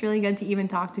 and it's just really good to even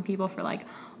talk to people for like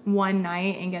one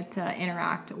night and get to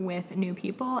interact with new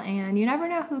people, and you never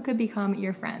know who could become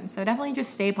your friends. So definitely just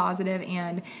stay positive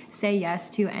and say yes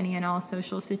to any and all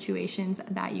social situations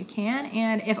that you can.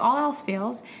 And if all else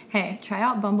fails, hey, try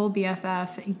out Bumble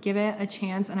BFF, give it a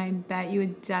chance, and I bet you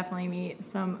would definitely meet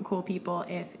some cool people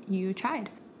if you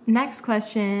tried. Next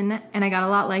question, and I got a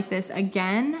lot like this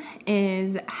again,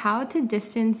 is how to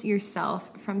distance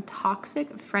yourself from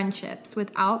toxic friendships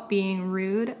without being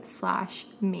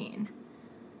rude/mean.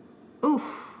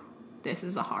 Oof, this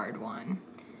is a hard one.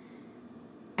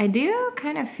 I do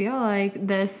kind of feel like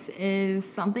this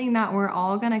is something that we're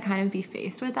all going to kind of be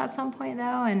faced with at some point,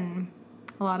 though, and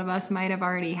a lot of us might have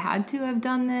already had to have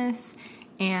done this.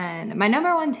 And my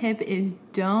number one tip is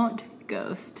don't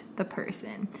ghost the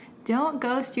person. Don't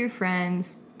ghost your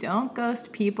friends. Don't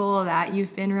ghost people that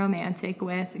you've been romantic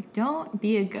with. Don't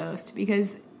be a ghost,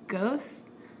 because ghosts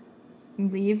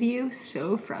leave you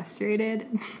so frustrated.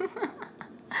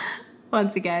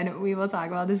 Once again, we will talk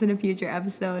about this in a future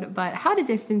episode, but how to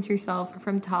distance yourself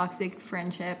from toxic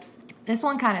friendships. This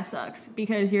one kind of sucks,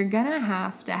 because you're gonna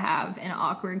have to have an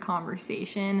awkward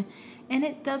conversation, and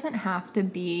it doesn't have to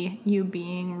be you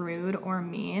being rude or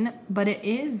mean, but it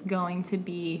is going to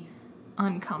be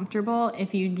uncomfortable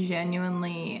if you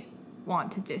genuinely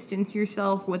want to distance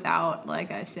yourself without,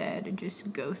 like I said,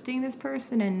 just ghosting this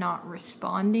person and not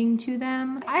responding to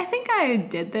them. I think I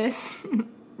did this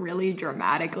really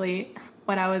dramatically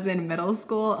when I was in middle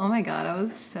school. Oh my god, I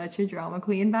was such a drama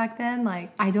queen back then.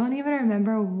 Like, I don't even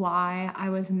remember why I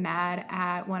was mad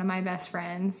at one of my best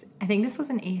friends. I think this was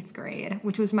in 8th grade,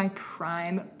 which was my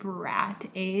prime brat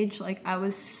age. Like, I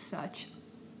was such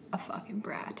a fucking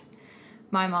brat.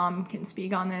 My mom can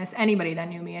speak on this. Anybody that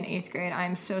knew me in 8th grade,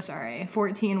 I'm so sorry.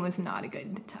 14 was not a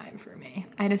good time for me.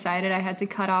 I decided I had to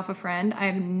cut off a friend. I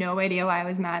have no idea why I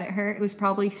was mad at her. It was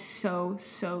probably so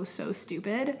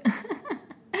stupid.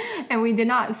 And we did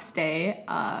not stay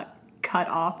cut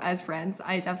off as friends.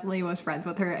 I definitely was friends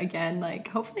with her again. Like,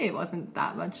 hopefully it wasn't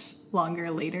that much longer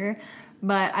later.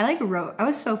 But I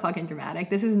was so fucking dramatic.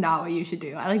 This is not what you should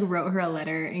do. I wrote her a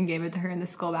letter and gave it to her in the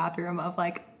school bathroom of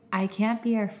like, I can't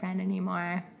be your friend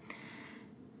anymore.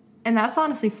 And that's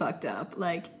honestly fucked up.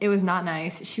 Like, it was not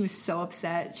nice. She was so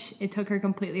upset. It took her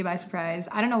completely by surprise.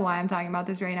 I don't know why I'm talking about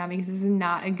this right now, because this is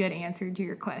not a good answer to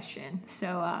your question.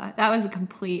 So that was a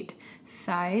complete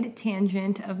side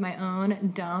tangent of my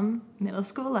own dumb middle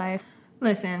school life.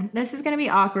 Listen, this is going to be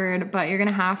awkward, but you're going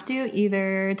to have to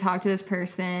either talk to this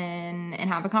person and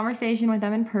have a conversation with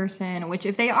them in person, which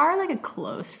if they are like a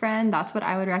close friend, that's what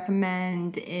I would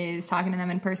recommend, is talking to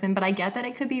them in person. But I get that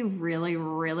it could be really,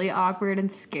 really awkward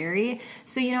and scary.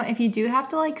 So, if you do have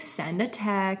to like send a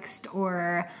text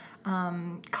or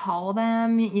call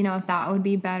them, if that would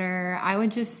be better, I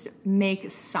would just make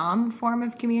some form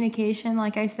of communication.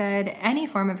 Like I said, any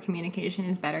form of communication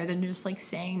is better than just like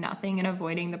saying nothing and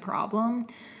avoiding the problem.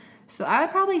 So I would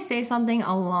probably say something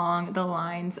along the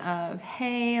lines of,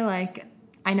 hey, like,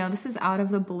 I know this is out of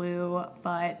the blue,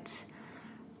 but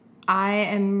I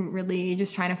am really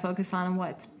just trying to focus on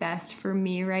what's best for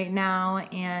me right now,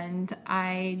 and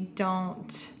I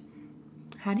don't...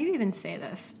 How do you even say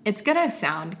this? It's going to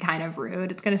sound kind of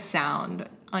rude. It's going to sound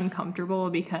uncomfortable,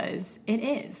 because it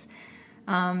is.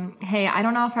 Hey, I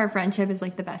don't know if our friendship is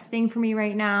like the best thing for me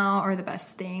right now or the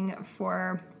best thing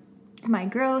for my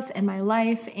growth and my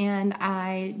life, and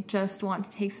I just want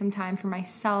to take some time for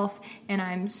myself, and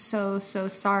I'm so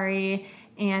sorry,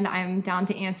 and I'm down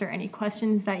to answer any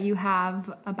questions that you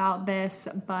have about this,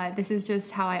 but this is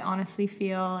just how I honestly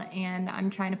feel, and I'm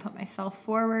trying to put myself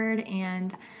forward,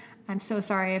 and I'm so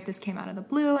sorry if this came out of the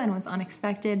blue and was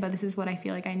unexpected, but this is what I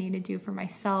feel like I need to do for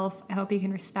myself. I hope you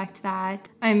can respect that.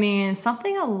 I mean,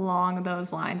 something along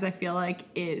those lines I feel like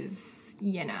is,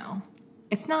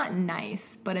 it's not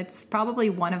nice, but it's probably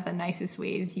one of the nicest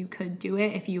ways you could do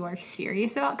it if you are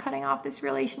serious about cutting off this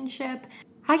relationship.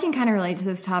 I can kind of relate to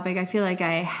this topic. I feel like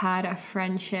I had a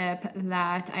friendship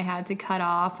that I had to cut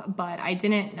off, but I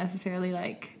didn't necessarily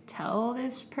tell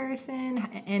this person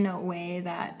in a way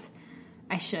that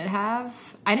I should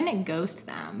have. I didn't ghost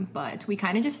them, but we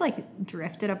kind of just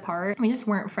drifted apart. We just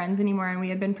weren't friends anymore, and we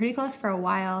had been pretty close for a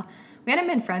while. We hadn't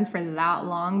been friends for that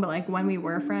long, but when we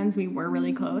were friends, we were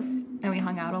really close and we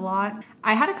hung out a lot.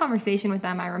 I had a conversation with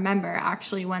them, I remember,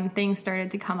 actually, when things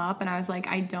started to come up, and I was like,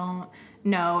 I don't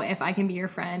know if I can be your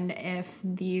friend if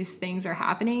these things are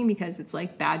happening, because it's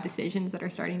bad decisions that are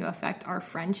starting to affect our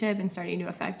friendship and starting to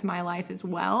affect my life as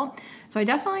well. So I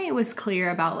definitely was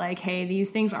clear about hey, these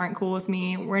things aren't cool with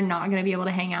me. We're not going to be able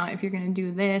to hang out if you're going to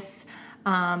do this.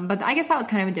 But I guess that was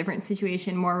kind of a different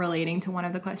situation, more relating to one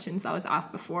of the questions that was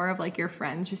asked before of your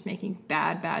friends just making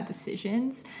bad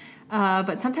decisions.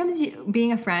 But sometimes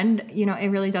being a friend, it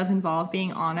really does involve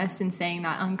being honest and saying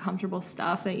that uncomfortable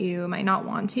stuff that you might not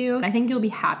want to. I think you'll be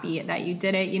happy that you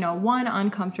did it. One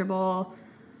uncomfortable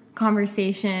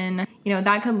conversation,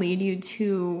 that could lead you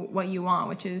to what you want,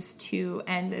 which is to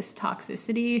end this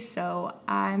toxicity. So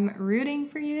I'm rooting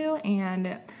for you,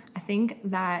 and I think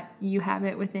that you have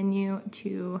it within you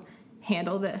to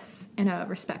handle this in a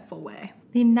respectful way.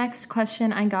 The next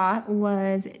question I got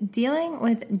was dealing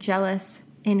with jealous,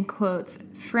 in quotes,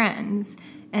 friends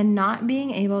and not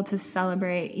being able to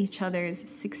celebrate each other's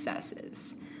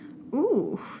successes.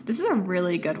 Ooh, this is a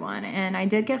really good one. And I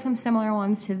did get some similar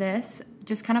ones to this,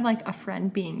 just kind of a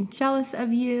friend being jealous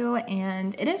of you.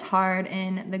 And it is hard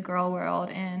in the girl world,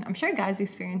 and I'm sure guys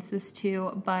experience this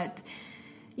too, but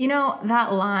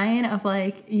that line of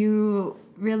you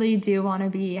really do want to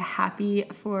be happy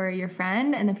for your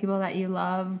friend and the people that you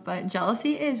love, but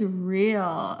jealousy is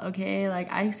real, okay?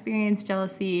 I experience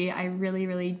jealousy, I really,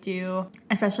 really do,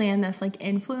 especially in this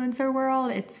influencer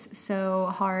world. It's so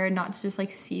hard not to just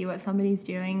see what somebody's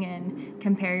doing and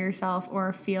compare yourself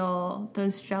or feel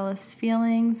those jealous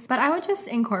feelings. But I would just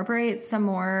incorporate some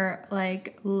more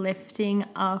lifting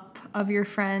up of your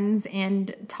friends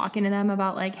and talking to them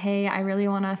about hey, I really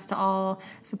want us to all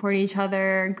support each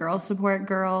other, girls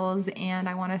support girls, and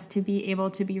I want us to be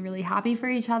able to be really happy for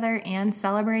each other and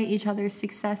celebrate each other's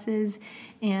successes.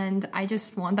 And I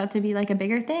just want that to be a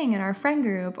bigger thing in our friend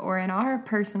group or in our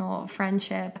personal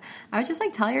friendship. I would just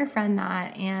tell your friend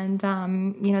that. And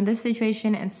this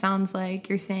situation, it sounds like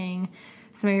you're saying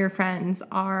some of your friends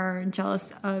are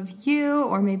jealous of you,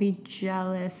 or maybe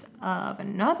jealous of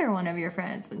another one of your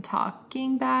friends and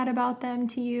talking bad about them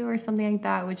to you or something like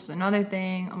that, which is another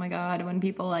thing. Oh my God, when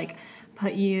people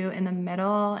put you in the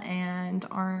middle and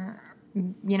aren't,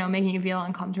 making you feel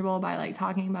uncomfortable by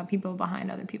talking about people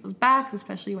behind other people's backs,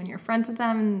 especially when you're friends with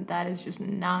them, that is just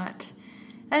not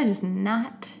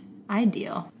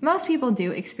ideal. Most people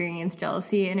do experience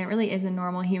jealousy, and it really is a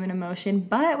normal human emotion.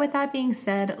 But with that being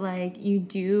said,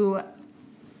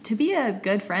 to be a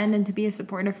good friend and to be a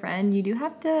supportive friend, you do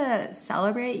have to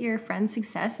celebrate your friend's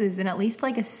successes, and at least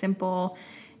a simple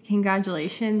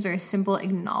congratulations or a simple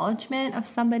acknowledgement of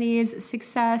somebody's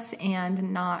success,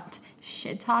 and not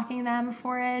shit talking them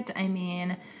for it. I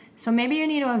mean, so maybe you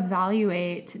need to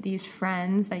evaluate these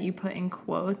friends that you put in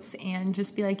quotes and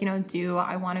just be do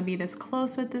I want to be this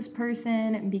close with this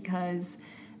person? Because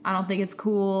I don't think it's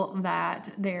cool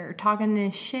that they're talking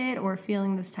this shit or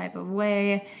feeling this type of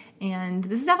way. And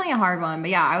this is definitely a hard one,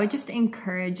 but yeah, I would just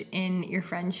encourage in your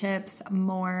friendships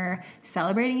more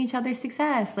celebrating each other's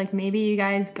success. Maybe you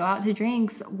guys go out to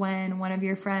drinks when one of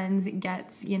your friends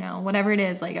gets, whatever it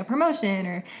is, a promotion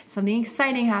or something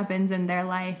exciting happens in their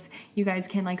life. You guys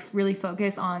can really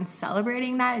focus on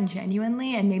celebrating that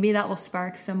genuinely, and maybe that will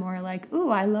spark some more ooh,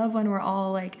 I love when we're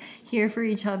all here for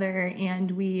each other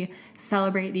and we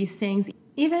celebrate these things.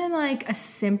 Even a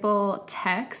simple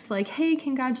text, hey,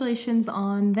 congratulations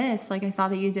on this. I saw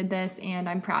that you did this and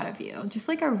I'm proud of you. Just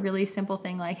a really simple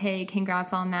thing hey,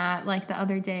 congrats on that. The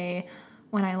other day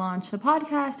when I launched the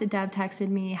podcast, Deb texted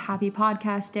me happy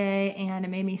podcast day, and it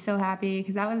made me so happy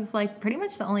because that was pretty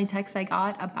much the only text I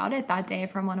got about it that day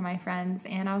from one of my friends.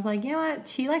 And I was you know what?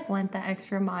 She went the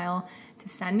extra mile to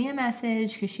send me a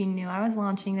message because she knew I was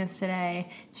launching this today.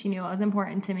 She knew it was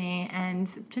important to me. And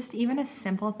just even a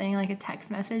simple thing like a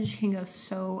text message can go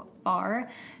so far.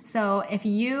 So if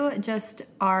you just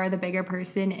are the bigger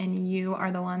person and you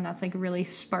are the one that's like really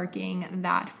sparking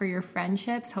that for your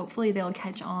friendships, hopefully they'll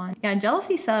catch on. Yeah,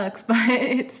 jealousy sucks, but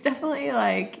it's definitely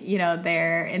like,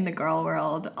 there in the girl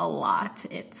world a lot.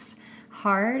 It's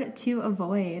hard to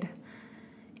avoid.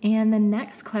 And the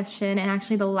next question, and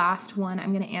actually the last one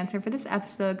I'm going to answer for this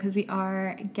episode because we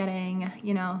are getting,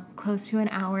 close to an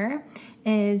hour,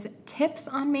 is tips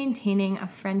on maintaining a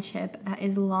friendship that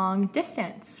is long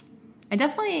distance. I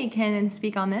definitely can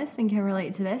speak on this and can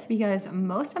relate to this because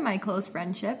most of my close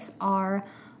friendships are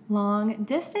long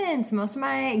distance. Most of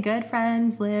my good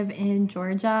friends live in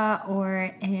Georgia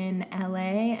or in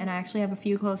LA, and I actually have a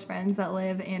few close friends that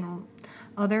live in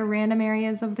other random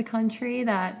areas of the country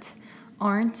that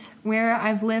aren't where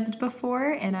I've lived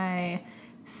before, and I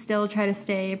still try to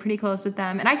stay pretty close with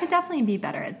them. And I could definitely be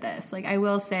better at this. Like, I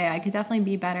will say I could definitely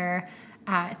be better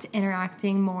at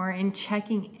interacting more and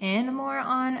checking in more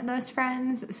on those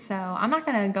friends. So I'm not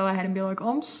gonna go ahead and be like, oh,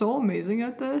 I'm so amazing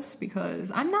at this,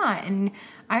 because I'm not. And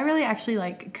I really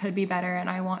actually could be better, and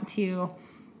I want to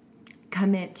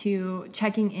commit to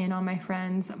checking in on my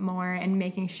friends more and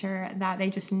making sure that they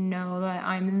just know that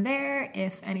I'm there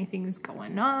if anything's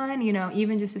going on,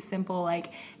 even just a simple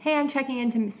hey, I'm checking in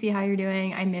to see how you're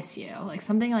doing, I miss you,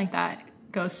 something like that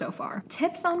goes so far.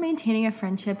 Tips on maintaining a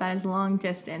friendship that is long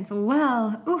distance.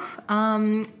 Well,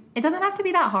 it doesn't have to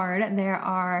be that hard. There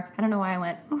are, I don't know why I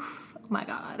went oof, oh my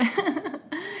God.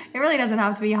 It really doesn't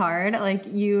have to be hard.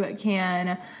 You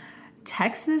can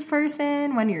text this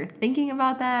person when you're thinking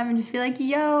about them and just be like,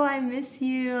 yo, I miss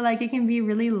you. It can be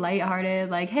really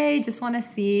lighthearted. Hey, just want to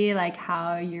see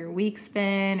how your week's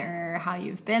been or how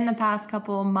you've been the past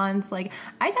couple months. I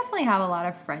definitely have a lot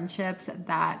of friendships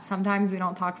that sometimes we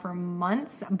don't talk for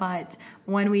months, but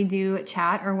when we do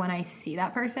chat or when I see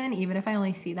that person, even if I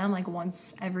only see them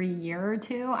once every year or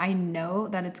two, I know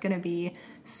that it's going to be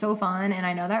so fun, and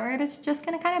I know that we're just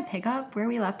going to kind of pick up where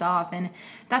we left off. And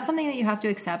that's something that you have to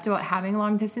accept about having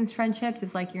long distance friendships,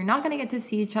 is you're not going to get to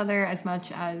see each other as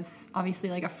much as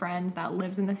obviously a friend that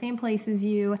lives in the same place as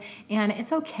you, and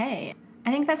it's okay.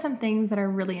 I think that some things that are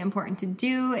really important to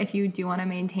do if you do want to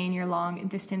maintain your long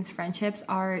distance friendships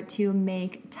are to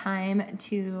make time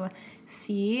to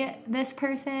see this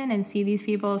person and see these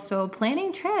people. So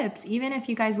planning trips, even if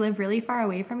you guys live really far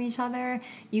away from each other,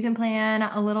 you can plan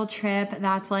a little trip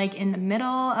that's in the middle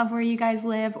of where you guys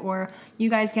live, or you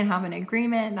guys can have an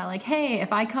agreement that hey,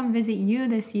 if I come visit you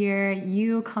this year,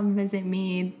 you come visit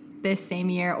me this same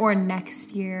year or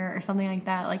next year or something like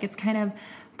that. It's kind of,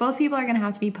 both people are going to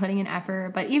have to be putting in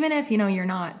effort. But even if, you're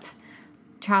not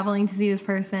traveling to see this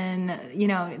person,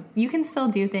 you can still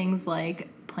do things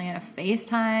plan a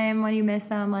FaceTime when you miss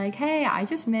them. Hey, I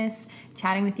just miss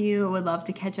chatting with you. Would love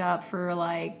to catch up for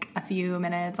a few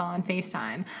minutes on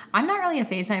FaceTime. I'm not really a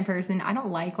FaceTime person. I don't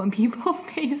like when people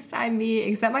FaceTime me,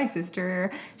 except my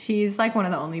sister. She's one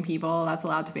of the only people that's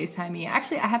allowed to FaceTime me.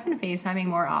 Actually, I have been FaceTiming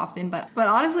more often, but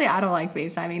honestly, I don't like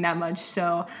FaceTiming that much.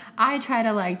 So I try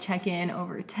to check in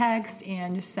over text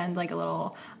and just send a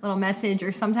little message,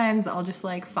 or sometimes I'll just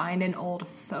find an old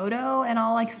photo and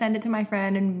I'll send it to my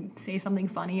friend and say something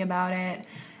funny about it.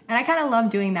 And I kind of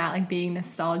love doing that, being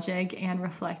nostalgic and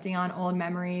reflecting on old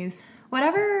memories.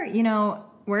 Whatever,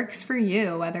 works for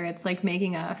you, whether it's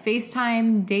making a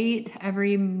FaceTime date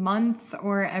every month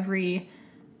or every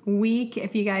week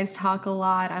if you guys talk a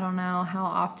lot. I don't know how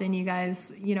often you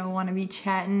guys, want to be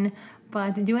chatting,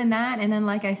 but doing that, and then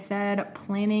like I said,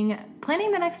 planning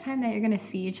the next time that you're going to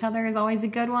see each other is always a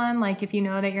good one. If you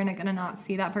know that you're not going to not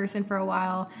see that person for a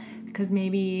while because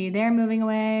maybe they're moving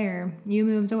away or you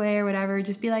moved away or whatever,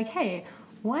 just be hey,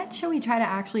 what should we try to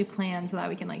actually plan so that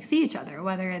we can see each other,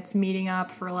 whether it's meeting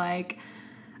up for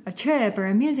a trip or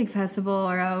a music festival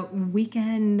or a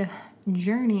weekend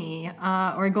journey,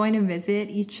 or going to visit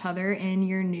each other in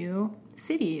your new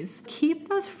cities. Keep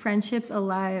those friendships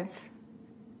alive.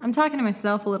 I'm talking to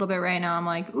myself a little bit right now.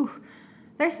 I'm ooh,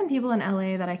 there's some people in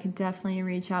LA that I could definitely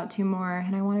reach out to more,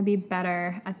 and I want to be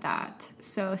better at that.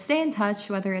 So stay in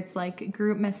touch, whether it's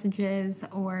group messages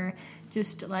or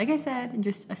just, like I said,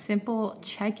 just a simple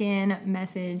check-in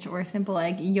message, or a simple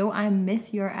yo, I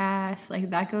miss your ass.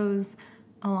 That goes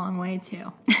a long way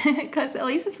too. Because at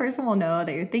least this person will know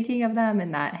that you're thinking of them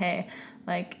and that, hey,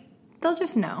 they'll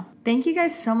just know. Thank you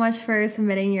guys so much for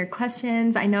submitting your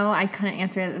questions. I know I couldn't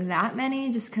answer that many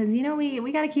just because,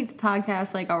 we got to keep the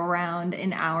podcast around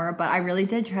an hour, but I really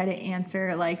did try to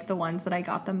answer the ones that I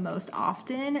got the most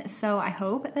often. So I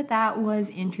hope that was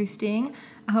interesting.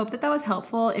 I hope that was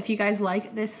helpful. If you guys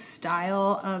like this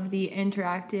style of the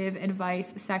interactive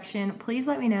advice section, please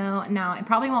let me know. Now, it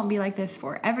probably won't be like this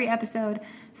for every episode.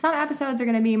 Some episodes are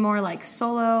going to be more like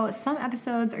solo. Some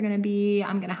episodes are going to be,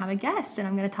 I'm going to have a guest and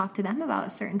I'm going to talk to them about a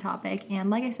certain topic. And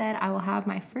like I said, I will have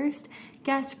my first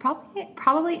guest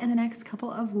probably in the next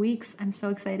couple of weeks. I'm so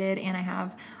excited, and I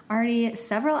have already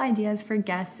several ideas for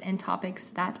guests and topics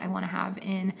that I want to have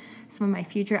in some of my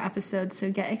future episodes, so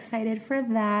get excited for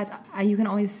that. You can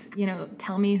always,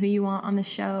 tell me who you want on the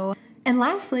show. And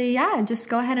lastly, just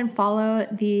go ahead and follow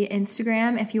the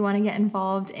Instagram if you want to get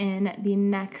involved in the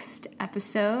next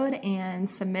episode and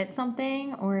submit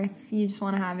something, or if you just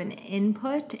want to have an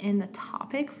input in the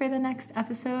topic for the next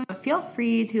episode. Feel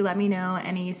free to let me know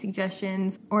any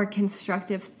suggestions or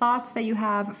constructive thoughts that you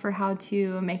have for how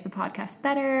to make the podcast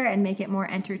better and make it more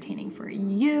entertaining for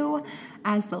you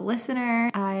as the listener.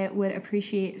 I would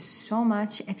appreciate so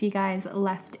much if you guys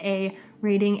left a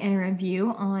rating and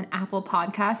review on Apple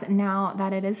Podcasts now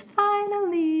that it is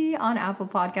finally on Apple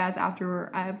Podcasts after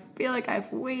I feel like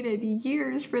I've waited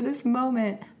years for this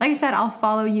moment. Like I said, I'll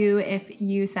follow you if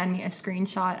you send me a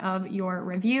screenshot of your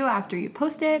review after you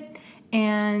post it.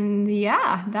 And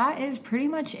that is pretty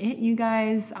much it, you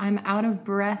guys. I'm out of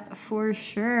breath for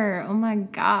sure. Oh my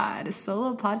God,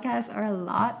 solo podcasts are a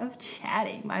lot of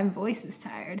chatting. My voice is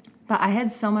tired. But I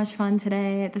had so much fun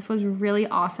today. This was really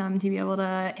awesome to be able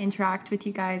to interact with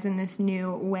you guys in this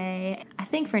new way. I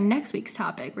think for next week's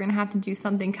topic, we're going to have to do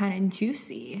something kind of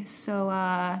juicy. So,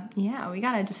 we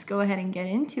got to just go ahead and get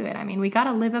into it. I mean, we got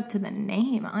to live up to the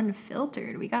name,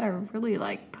 Unfiltered. We got to really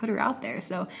put her out there.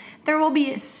 So there will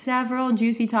be several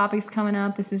juicy topics coming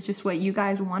up. This is just what you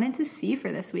guys wanted to see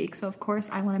for this week. So, of course,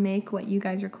 I want to make what you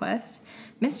guys request.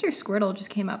 Mr. Squirtle just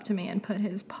came up to me and put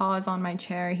his paws on my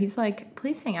chair. He's like,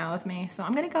 please hang out with me. So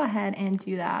I'm going to go ahead and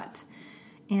do that.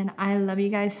 And I love you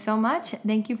guys so much.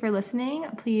 Thank you for listening.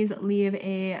 Please leave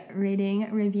a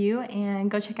rating, review, and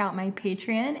go check out my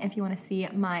Patreon if you want to see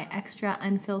my extra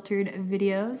unfiltered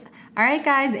videos. All right,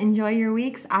 guys, enjoy your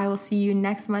weeks. I will see you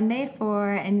next Monday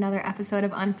for another episode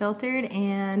of Unfiltered,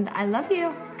 and I love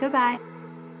you. Goodbye.